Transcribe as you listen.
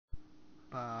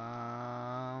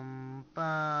Bum,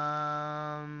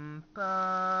 bum,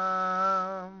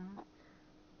 bum.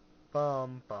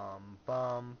 Bum, bum,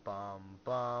 bum, bum,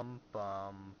 bum,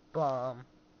 bum, bum.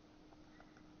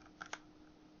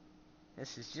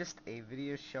 This is just a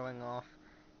video showing off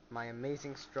my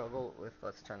amazing struggle with,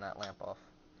 let's turn that lamp off.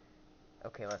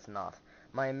 Okay, let's not.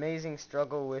 My amazing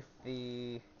struggle with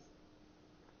the,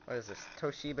 what is this,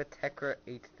 Toshiba Tecra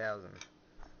 8000.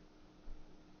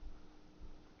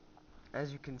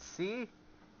 As you can see,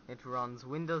 it runs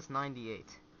Windows 98.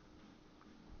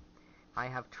 I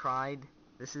have tried,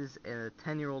 this is a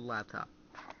 10-year-old laptop.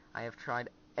 I have tried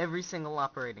every single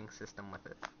operating system with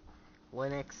it.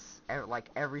 Linux, like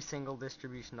every single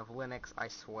distribution of Linux, I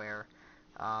swear.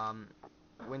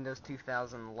 Windows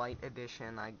 2000 Lite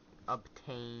Edition, I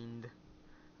obtained.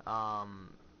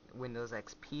 Windows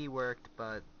XP worked,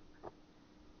 but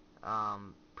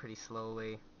pretty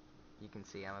slowly. You can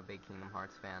see I'm a big Kingdom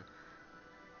Hearts fan.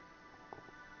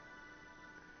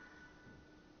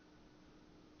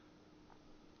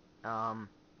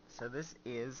 So this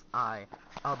is, I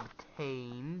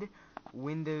obtained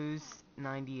Windows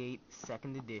 98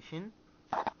 2nd Edition,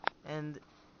 and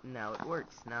now it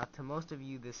works. Now, to most of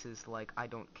you, this is like, I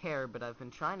don't care, but I've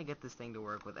been trying to get this thing to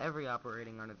work with every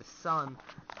operating under the sun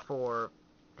for,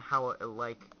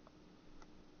 like,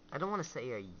 I don't want to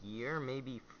say a year,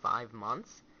 maybe 5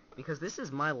 months, because this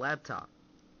is my laptop.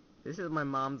 This is my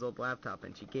mom's old laptop,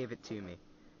 and she gave it to me.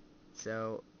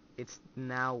 So, it's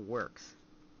now works.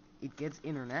 It gets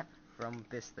internet from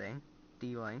this thing,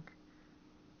 D-Link,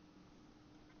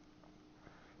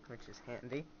 which is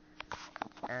handy.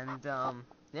 And,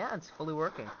 yeah, it's fully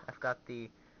working. I've got the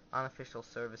unofficial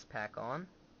service pack on,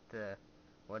 the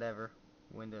whatever,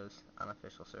 Windows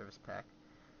unofficial service pack.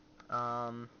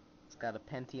 It's got a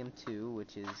Pentium 2,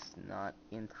 which is not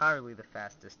entirely the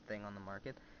fastest thing on the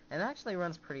market, and it actually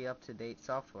runs pretty up-to-date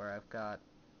software. I've got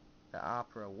the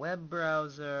Opera web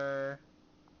browser.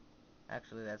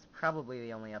 Actually, that's probably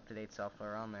the only up-to-date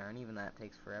software on there, and even that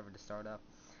takes forever to start up.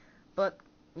 But,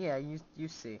 yeah, you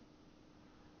see.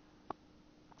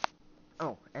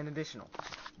 Oh, and additional.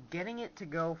 Getting it to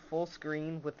go full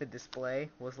screen with the display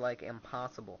was, like,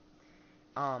 impossible.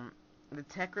 The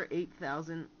Tecra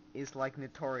 8000 is, like,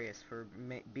 notorious for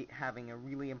having a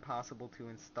really impossible to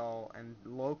install and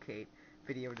locate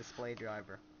video display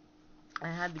driver. I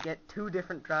had to get 2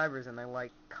 different drivers, and they,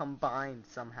 like, combined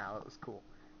somehow. It was cool.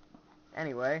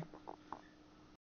 Anyway,